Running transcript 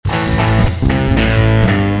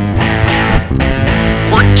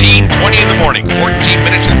morning, 14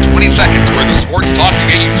 minutes and 20 seconds worth of sports talk to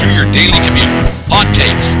get you through your daily commute. Hot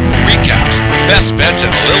takes, recaps, best bets,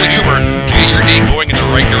 and a little humor to get your day going in the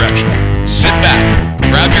right direction. Sit back,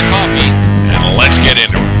 grab your coffee, and let's get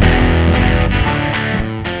into it.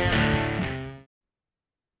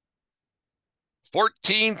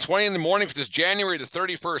 $14:20 in the morning for this January the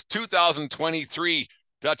 31st, 2023.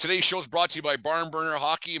 Today's show is brought to you by Barn Burner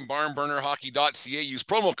Hockey and barnburnerhockey.ca. Use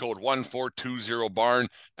promo code 1420BARN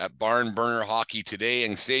at Barn Burner Hockey today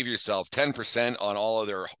and save yourself 10% on all of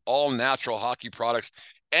their all-natural hockey products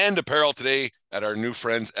and apparel today at our new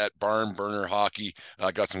friends at Barn Burner Hockey.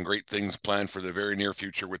 Got some great things planned for the very near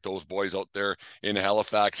future with those boys out there in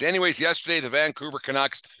Halifax. Anyways, yesterday the Vancouver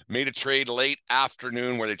Canucks made a trade late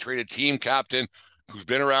afternoon where they traded team captain who's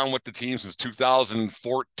been around with the team since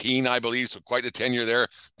 2014, I believe, so quite the tenure there.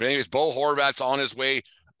 But anyways, Bo Horvat's on his way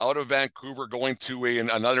out of Vancouver, going to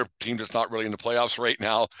another team that's not really in the playoffs right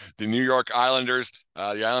now, the New York Islanders.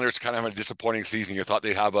 The Islanders kind of have a disappointing season. You thought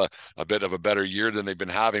they'd have a bit of a better year than they've been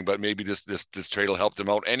having, but maybe this trade will help them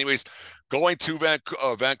out. Anyways, going to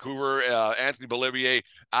Vancouver, Anthony Beauvillier,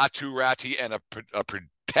 Aatu Räty, and a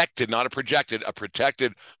protected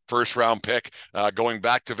first round pick going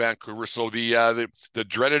back to Vancouver. So the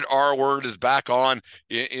dreaded R word is back on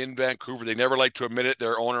in Vancouver. They never like to admit it.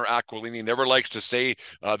 Their owner Aquilini never likes to say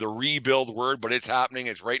the rebuild word, but it's happening.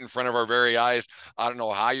 It's right in front of our very eyes. I don't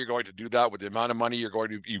know how you're going to do that with the amount of money you're going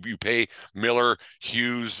to you pay Miller,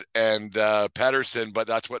 Hughes, and Pettersson, but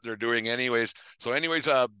that's what they're doing anyways. So anyways,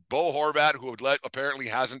 Bo Horvat, who apparently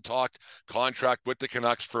hasn't talked contract with the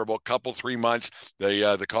Canucks for about 3 months.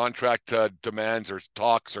 The contract demands or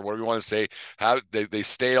talks or whatever you want to say, how they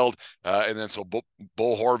staled, and then so Bo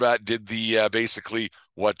Horvat did the basically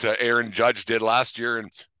what Aaron Judge did last year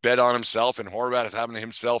and bet on himself, and Horvat is having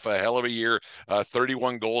himself a hell of a year.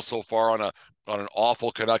 31 goals so far on an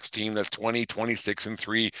awful Canucks team that's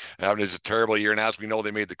 26-3, having a terrible year. And as we know,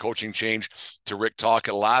 they made the coaching change to Rick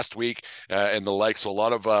Tocchet last week and the like. So a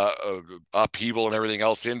lot of upheaval and everything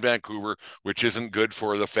else in Vancouver, which isn't good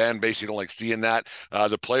for the fan base. You don't like seeing that.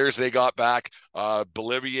 The players they got back,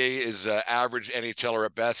 Beauvillier is average NHLer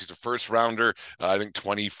at best. He's a first rounder, I think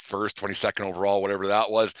 21st, 22nd overall, whatever that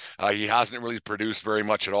was. He hasn't really produced very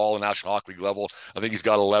much at all in National Hockey League level. I think he's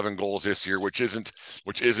got 11 goals this year, which isn't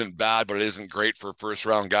bad, but it isn't great for a first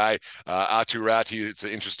round guy. Aatu Räty, it's an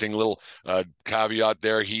interesting little caveat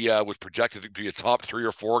there. He was projected to be a top 3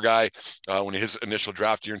 or 4 guy when his initial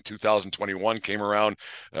draft year in 2021 came around.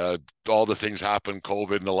 All the things happened,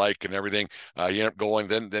 COVID and the like and everything. He ended up going.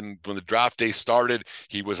 Then when the draft day started,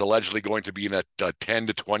 he was allegedly going to be in a 10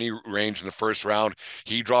 to 20 range in the first round.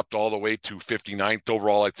 He dropped all the way to 59th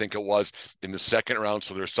overall, I think it was, in the second round.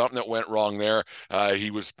 So there's something that went wrong there.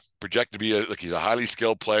 He was projected to be he's a highly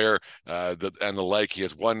skilled player and the like. He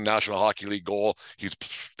has 1 National Hockey League goal. He's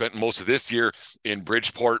spent most of this year in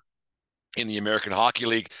Bridgeport in the American Hockey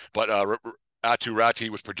League, but Aatu Räty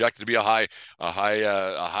was projected to be a high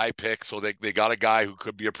pick, so they got a guy who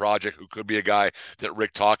could be a project, who could be a guy that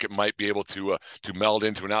Rick Tocchet might be able to meld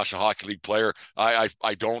into a National Hockey League player. I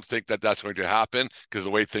don't think that's going to happen because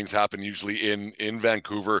the way things happen usually in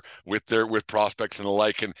Vancouver with prospects and the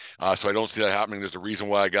like, and so I don't see that happening. There's a reason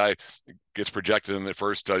why a guy gets projected in the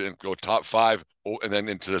first go top 5 and then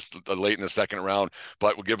into this late in the second round,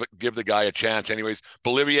 but we'll give the guy a chance. Anyways,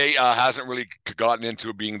 Beauvillier hasn't really gotten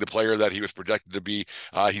into being the player that he was projected to be.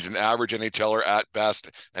 He's an average NHLer at best,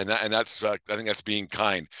 and that's I think that's being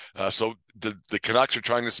kind. So the Canucks are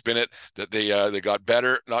trying to spin it that they got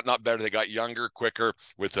better, not better. They got younger, quicker,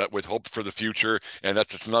 with hope for the future, and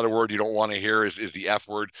that's just another word you don't want to hear is the F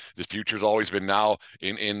word. The future's always been now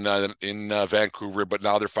in Vancouver, but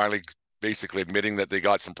now they're finally basically admitting that they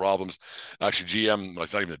got some problems. Actually, GM, well,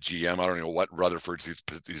 it's not even a GM. I don't know what Rutherford's.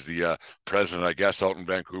 He's the president, I guess, out in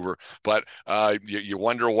Vancouver. But you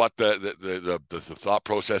wonder what the thought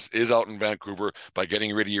process is out in Vancouver by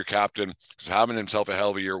getting rid of your captain, having himself a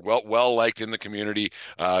hell of a year, well liked in the community,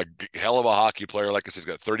 hell of a hockey player. Like I said, he's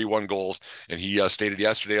got 31 goals, and he stated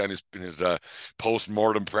yesterday on his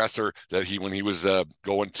post-mortem presser that when he was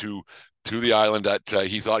going to the island that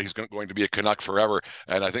he thought he was going to be a Canuck forever,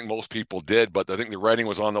 and I think most people did, but I think the writing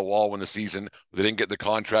was on the wall when they didn't get the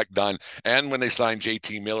contract done, and when they signed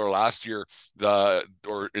JT Miller last year,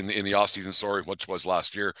 or in the offseason, sorry, which was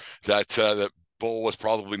last year, that Bo was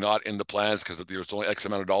probably not in the plans because there was only X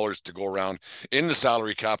amount of dollars to go around in the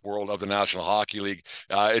salary cap world of the National Hockey League.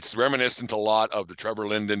 It's reminiscent a lot of the Trevor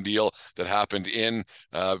Linden deal that happened in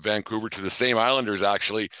Vancouver to the same Islanders,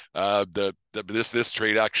 actually. The this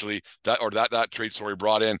trade actually that trade story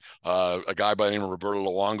brought in a guy by the name of Roberto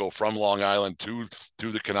Luongo from Long Island to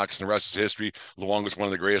the Canucks, and the rest is history. Luongo is one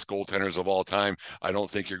of the greatest goaltenders of all time. I don't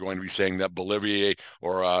think you're going to be saying that Bolivier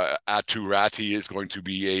or Atu Ratti is going to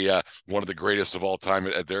be a one of the greatest of all time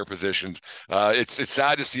at their positions. It's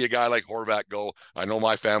sad to see a guy like Horvat go. I know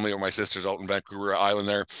my family or my sister's out in Vancouver Island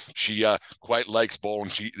there. She quite likes Bo,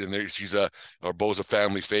 and she's Bo's a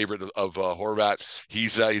family favorite of Horvat.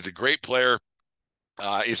 He's a great player.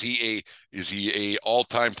 Is he a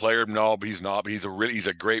all-time player? No, but he's not. But he's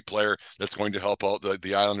a great player that's going to help out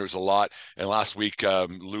the Islanders a lot. And last week,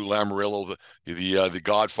 Lou Lamoriello, the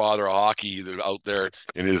godfather of hockey, out there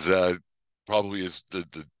in his probably is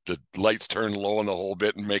the lights turned low in the whole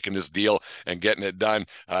bit and making this deal and getting it done.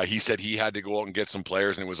 He said he had to go out and get some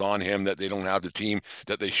players, and it was on him that they don't have the team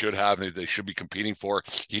that they should have and they should be competing for.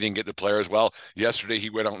 He didn't get the players. Well, yesterday he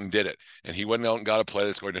went out and did it, and he went out and got a player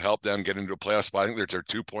that's going to help them get into a playoff spot. I think they're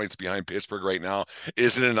 2 points behind Pittsburgh right now.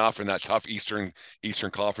 Isn't enough in that tough Eastern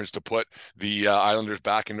Conference to put the Islanders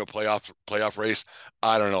back into a playoff race?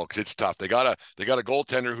 I don't know, because it's tough. They got a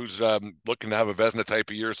goaltender who's looking to have a Vezina type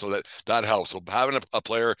of year, so that helps. So having a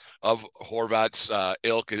player of Horvat's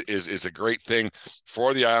ilk is a great thing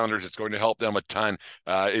for the Islanders. It's going to help them a ton.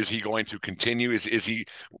 Is he going to continue? Is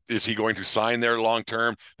he going to sign there long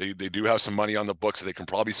term? They do have some money on the books, so they can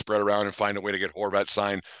probably spread around and find a way to get Horvat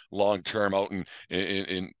signed long term out on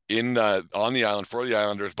the island for the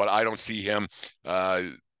Islanders. But I don't see him.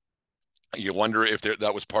 You wonder if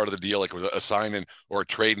that was part of the deal, like with a sign or a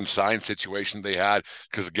trade and sign situation they had,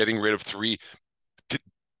 because getting rid of three.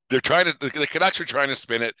 The Canucks are trying to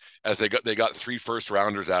spin it as they got 3 first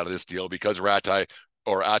rounders out of this deal because Atu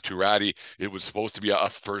Ratti, it was supposed to be a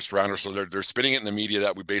first rounder, so they're spinning it in the media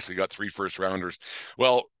that we basically got 3 first rounders.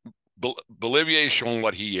 Well, Bolivier is showing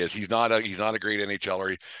what he is. He's not a great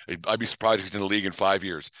NHLer. I'd be surprised if he's in the league in 5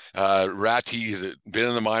 years. Ratti has been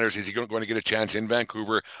in the minors. Is he going to get a chance in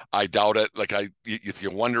Vancouver? I doubt it. You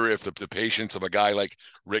wonder if the patience of a guy like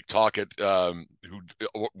Rick Tocchet, who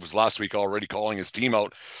was last week already calling his team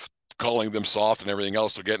out, calling them soft and everything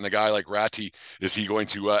else. So getting a guy like Ratti, is he going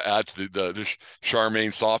to add to the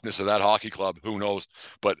Charmaine softness of that hockey club? Who knows?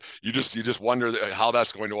 But you just wonder how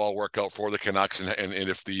that's going to all work out for the Canucks, and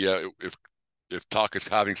if Tuck is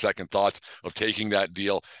having second thoughts of taking that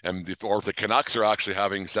deal, or if the Canucks are actually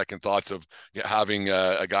having second thoughts of having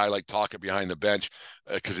a guy like Tocchet behind the bench,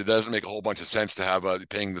 because it doesn't make a whole bunch of sense to have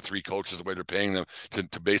paying the 3 coaches the way they're paying them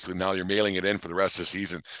to basically now you're mailing it in for the rest of the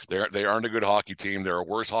season. They aren't a good hockey team. They're a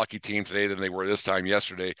worse hockey team today than they were this time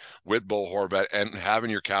yesterday with Bo Horvat and having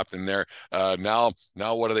your captain there. Now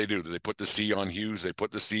what do? Do they put the C on Hughes? They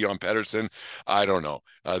put the C on Pettersson? I don't know.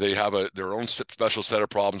 They have their own special set of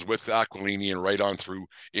problems with Aquilini and right on through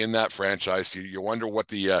in that franchise. You wonder what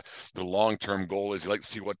the long-term goal is. You like to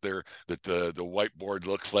see what the whiteboard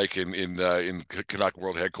looks like in Canuck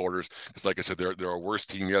World headquarters. Because like I said, they're a worse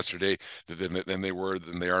team yesterday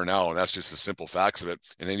than they are now, and that's just the simple facts of it.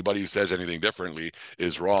 And anybody who says anything differently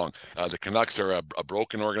is wrong. The Canucks are a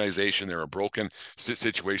broken organization. They're a broken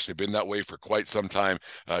situation. They've been that way for quite some time.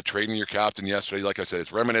 Trading your captain yesterday, like I said,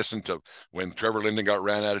 it's reminiscent of when Trevor Linden got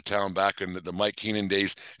ran out of town back in the Mike Keenan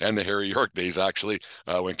days and the Harry York days, actually,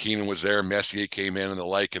 when Keenan was there, Messier came in and the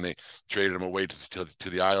like, and they traded him away to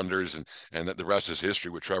the Islanders, and the rest is history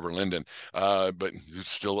with Trevor Linden. But he's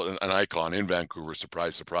still an icon in Vancouver.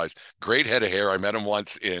 Surprise, surprise. Great head of hair. I met him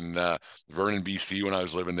once in Vernon, BC when I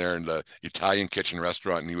was living there in the Italian Kitchen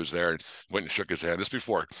restaurant, and he was there and went and shook his hand. This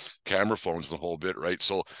before camera phones, the whole bit, right?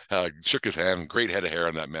 So shook his hand. Great head of hair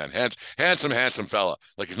on that man. Handsome fella.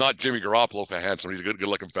 Like, he's not Jimmy Garoppolo for handsome. He's a good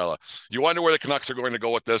looking fella. You wonder where the Canucks are going to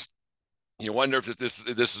go with this. You wonder if this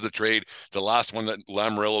is the trade, the last one that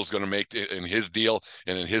Lamoriello is going to make in his deal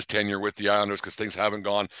and in his tenure with the Islanders, because things haven't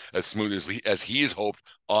gone as smooth as he's hoped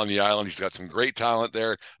on the island. He's got some great talent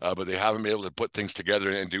there, but they haven't been able to put things together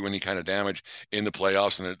and do any kind of damage in the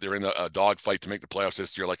playoffs. And they're in a dogfight to make the playoffs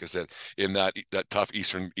this year. Like I said, in that tough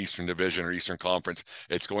Eastern Division or Eastern Conference,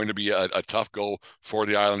 it's going to be a tough go for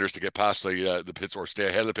the Islanders to get past the Pittsburgh, or stay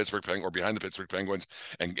ahead of the Pittsburgh Penguins or behind the Pittsburgh Penguins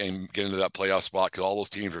and get into that playoff spot, because all those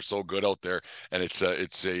teams are so good out there. And it's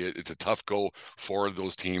a tough go for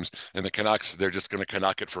those teams. And the Canucks, they're just going to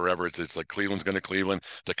Canuck it forever. It's like Cleveland's going to Cleveland.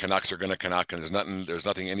 The Canucks are going to Canuck, and there's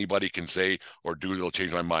nothing anybody can say or do that'll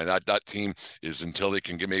change my mind. That team is, until they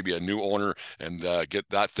can get maybe a new owner and get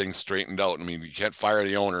that thing straightened out. I mean, you can't fire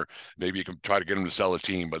the owner. Maybe you can try to get him to sell a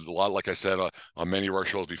team, but a lot, like I said on many of our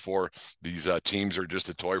shows before, these teams are just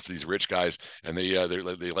a toy for these rich guys, and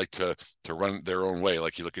they like to run their own way.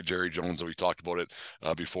 Like, you look at Jerry Jones, and we talked about it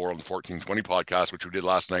before on the 1420 podcast, which we did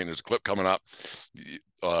last night, and there's a clip coming up.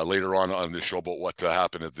 later on this show about what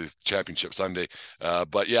happened at the championship Sunday.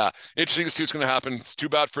 But yeah, interesting to see what's going to happen. It's too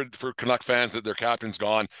bad for Canuck fans that their captain's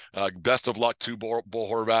gone. Best of luck to Bo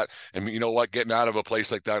Horvat. And you know what? Getting out of a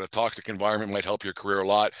place like that, a toxic environment, might help your career a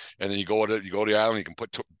lot. And then you go to the island, you can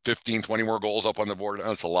put 15, 20 more goals up on the board.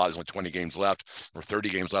 That's a lot. There's only 20 games left, or 30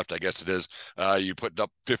 games left, I guess it is. You put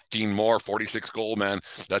up 15 more, 46 goal, man.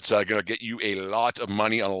 That's going to get you a lot of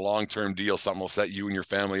money on a long-term deal. Something will set you and your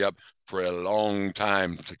family up for a long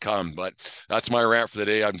time to come. But that's my rant for the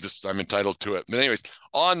day. I'm entitled to it. But anyways,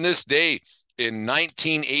 on this day in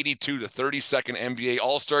 1982, the 32nd NBA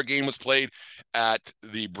All-Star Game was played at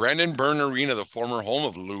the Brendan Byrne Arena, the former home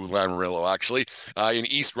of Lou Lamoriello, actually, in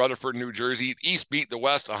East Rutherford, New Jersey. East beat the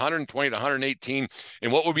West 120-118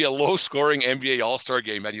 in what would be a low-scoring NBA All-Star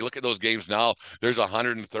Game. And you look at those games now, there's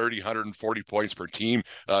 130, 140 points per team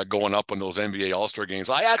going up on those NBA All-Star Games.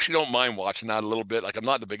 I actually don't mind watching that a little bit. Like, I'm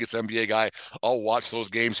not the biggest NBA guy. I'll watch those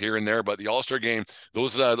games here and there, but the All-Star Game,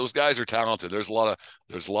 those guys are talented. There's a lot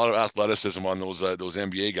of athleticism on those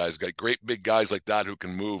NBA guys. Got great big guys like that who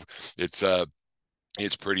can move.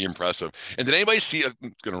 It's pretty impressive. And did anybody see,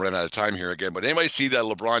 I'm going to run out of time here again, but anybody see that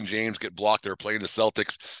LeBron James get blocked? They were playing the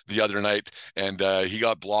Celtics the other night, and he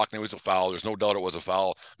got blocked, and it was a foul. There's no doubt it was a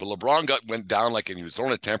foul. But LeBron went down and he was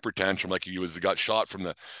throwing a temper tantrum like he got shot from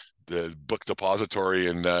the book depository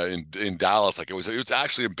in Dallas. Like it was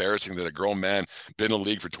actually embarrassing that a grown man been in the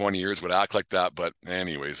league for 20 years would act like that. But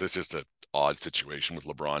anyways, it's just a odd situation with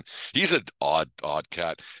LeBron. He's an odd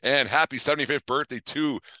cat. And happy 75th birthday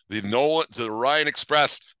to the Ryan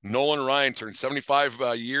Express. Nolan Ryan turned 75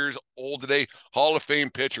 years old today. Hall of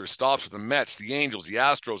Fame pitcher, stops with the Mets, the Angels, the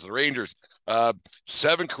Astros, the Rangers.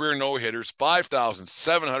 7 career no-hitters,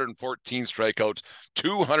 5,714 strikeouts,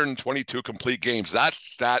 222 complete games. That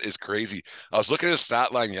stat is crazy. I was looking at his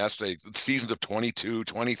stat line yesterday, seasons of 22,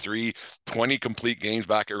 23, 20 complete games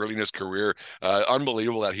back early in his career.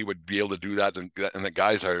 Unbelievable that he would be able to do that, and that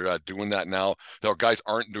guys are doing that now. That guys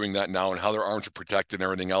aren't doing that now, and how their arms are protected and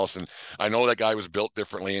everything else. And I know that guy was built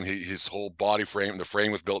differently, and his whole body frame, the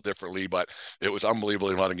frame was built differently, but it was unbelievable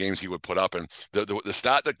the amount of games he would put up. And the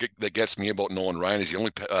stat that gets me about Nolan Ryan is he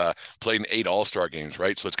only played in 8 All-Star games,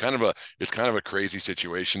 right? So it's kind of a crazy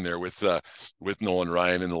situation there with Nolan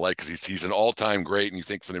Ryan and the like, because he's an all-time great, and you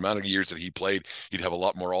think for the amount of years that he played, he'd have a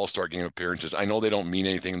lot more All-Star game appearances. I know they don't mean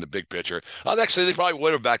anything in the big picture. Actually, they probably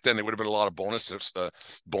would have back then. There would have been a lot of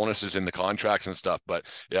bonuses in the contracts and stuff. But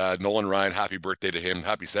Nolan Ryan, happy birthday to him.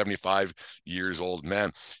 Happy 75 years old.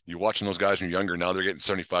 Man, you're watching those guys when you're younger. Now they're getting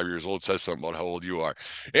 75 years old. It says something about how old you are.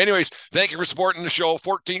 Anyways, thank you for supporting the show.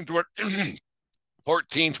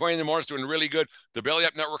 14:20 in the morning is doing really good. The Belly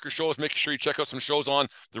Up Network of shows. Make sure you check out some shows on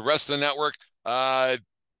the rest of the network.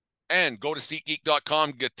 And go to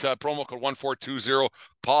SeatGeek.com, get promo code 1420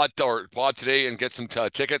 pod today, and get some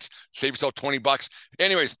tickets. Save yourself $20.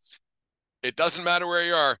 Anyways, it doesn't matter where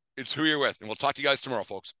you are. It's who you're with. And we'll talk to you guys tomorrow,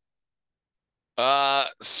 folks.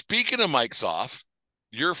 Speaking of mics off,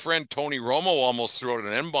 your friend Tony Romo almost threw out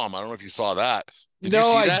an N-bomb. I don't know if you saw that. Did you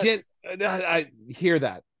see that? I didn't. I hear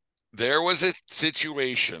that. There was a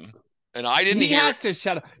situation, and I didn't hear. He has to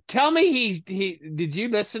shut up. Tell me he did you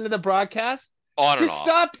listen to the broadcast? On and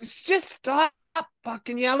off. Just stop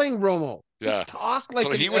fucking yelling, Romo. Yeah. Just talk like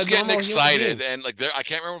so he was getting excited, and like I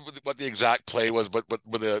can't remember what the exact play was, but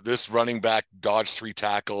with this running back dodged 3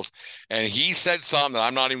 tackles, and he said something that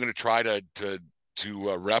I'm not even going to try to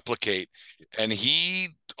replicate, and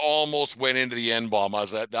he almost went into the N-bomb. I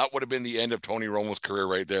was that would have been the end of Tony Romo's career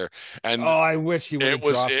right there. And I wish he would have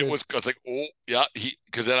dropped it. I was like, oh yeah,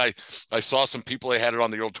 because then I saw some people, they had it on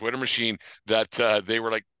the old Twitter machine that they were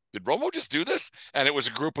like, did Romo just do this? And it was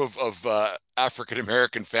a group of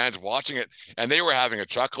African-American fans watching it, and they were having a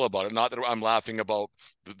chuckle about it. Not that I'm laughing about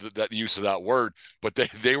the use of that word, but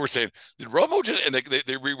they were saying, did Romo just, and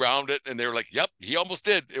they rewound it, and they were like, yep, he almost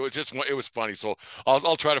did. It was funny. So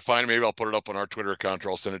I'll try to find it. Maybe I'll put it up on our Twitter account, or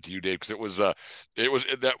I'll send it to you, Dave, because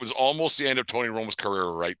that was almost the end of Tony Romo's career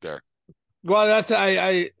right there. Well, that's,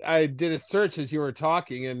 I did a search as you were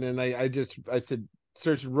talking, and then I said,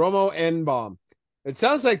 search Romo N-bomb. It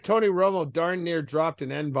sounds like Tony Romo darn near dropped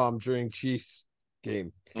an N-bomb during Chiefs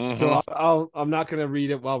game. Mm-hmm. So I'm not going to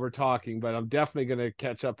read it while we're talking, but I'm definitely going to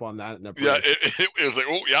catch up on that in a break. Yeah, it was like,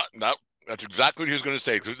 oh yeah, that's exactly what he was going to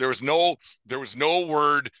say. There was no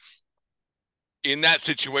word in that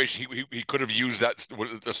situation. He could have used that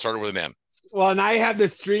started with an N. Well, and I have the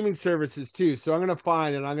streaming services too, so I'm going to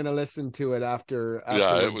find and I'm going to listen to it after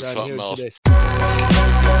yeah, it was something else. Today.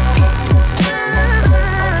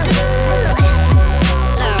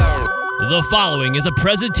 The following is a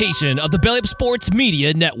presentation of the Belly Up Sports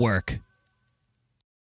Media Network.